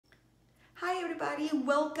Hi everybody,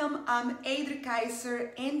 welcome. I'm Adri Kyser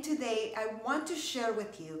and today I want to share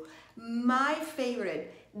with you my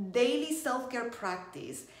favorite daily self-care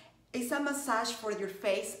practice. It's a massage for your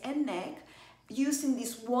face and neck using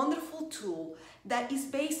this wonderful tool that is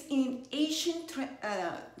based in Asian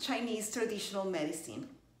Chinese traditional medicine.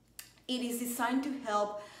 It is designed to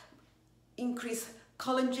help increase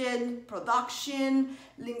collagen production,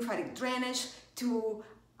 lymphatic drainage, to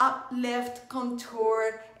uplift,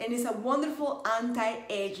 contour, and it's a wonderful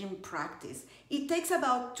anti-aging practice. It takes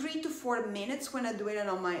about 3 to 4 minutes when I do it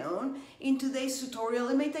on my own. In today's tutorial,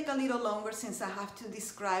 it may take a little longer since I have to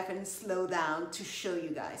describe and slow down to show you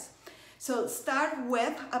guys. So start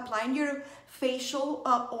with applying your facial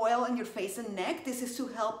oil on your face and neck. This is to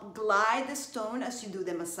help glide the stone as you do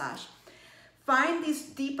the massage. Find this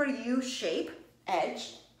deeper U-shape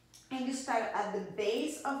edge and you start at the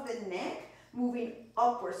base of the neck, moving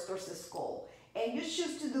upwards towards the skull. And you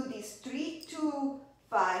choose to do this 3 to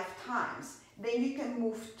 5 times. Then you can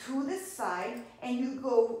move to the side and you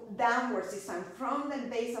go downwards this time from the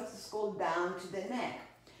base of the skull down to the neck.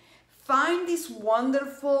 Find this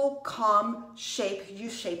wonderful comb shape,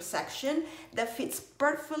 U-shaped section that fits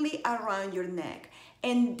perfectly around your neck.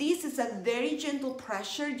 And this is a very gentle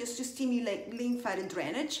pressure just to stimulate lymphatic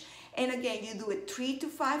drainage. And again, you do it 3 to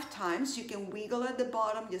 5 times. You can wiggle at the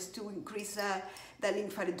bottom just to increase the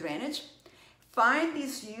lymphatic drainage. Find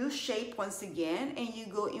this U shape once again, and you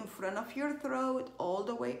go in front of your throat all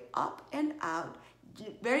the way up and out.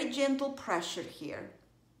 Very gentle pressure here.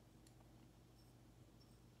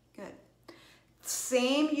 Good.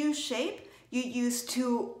 Same U shape you use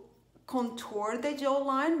to contour the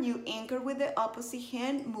jawline. You anchor with the opposite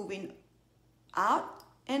hand, moving out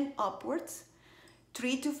and upwards.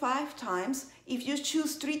 3 to 5 times. If you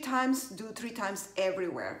choose 3 times, do 3 times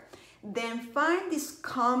everywhere. Then find this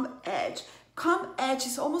comb edge. Comb edge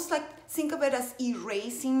is almost like, think of it as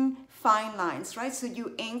erasing fine lines, right? So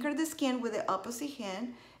you anchor the skin with the opposite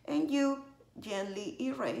hand and you gently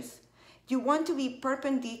erase. You want to be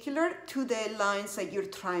perpendicular to the lines that you're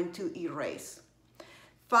trying to erase.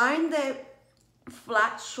 Find the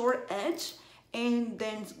flat, short edge and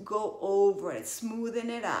then go over it, smoothen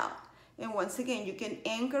it out. And once again, you can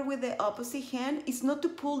anchor with the opposite hand. It's not to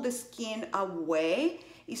pull the skin away.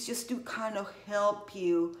 It's just to kind of help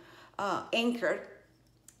you anchor.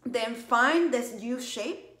 Then find this U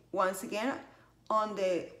shape, once again, on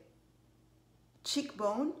the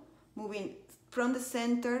cheekbone, moving from the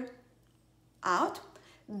center out.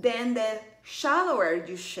 Then the shallower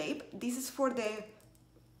U shape. This is for the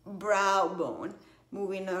brow bone,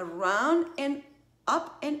 moving around and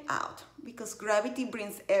up and out. Because gravity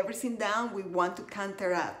brings everything down, we want to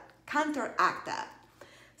counteract that.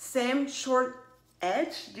 Same short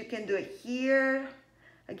edge, you can do it here.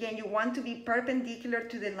 Again, you want to be perpendicular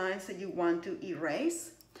to the lines that you want to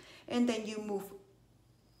erase. And then you move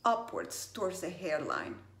upwards towards the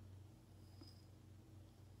hairline.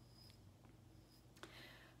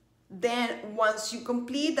 Then once you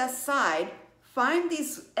complete that side, find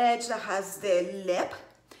this edge that has the lip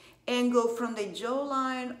and go from the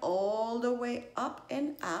jawline all the way up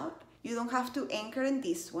and out. You don't have to anchor in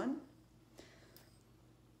this one.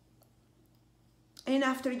 And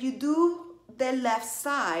after you do the left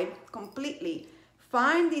side completely,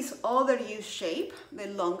 find this other U shape, the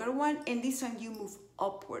longer one, and this time you move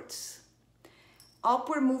upwards.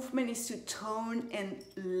 Upward movement is to tone and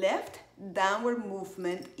lift. Downward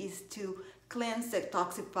movement is to cleanse,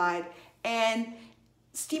 detoxify, and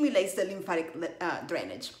stimulates the lymphatic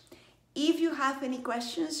drainage. If you have any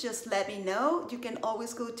questions, just let me know. You can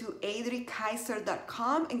always go to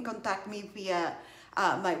adrikyser.com and contact me via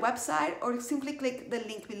my website, or simply click the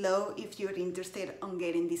link below if you're interested in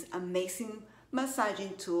getting this amazing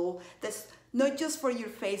massaging tool that's not just for your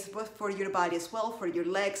face, but for your body as well, for your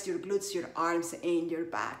legs, your glutes, your arms, and your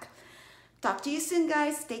back. Talk to you soon,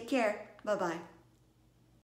 guys. Take care. Bye-bye.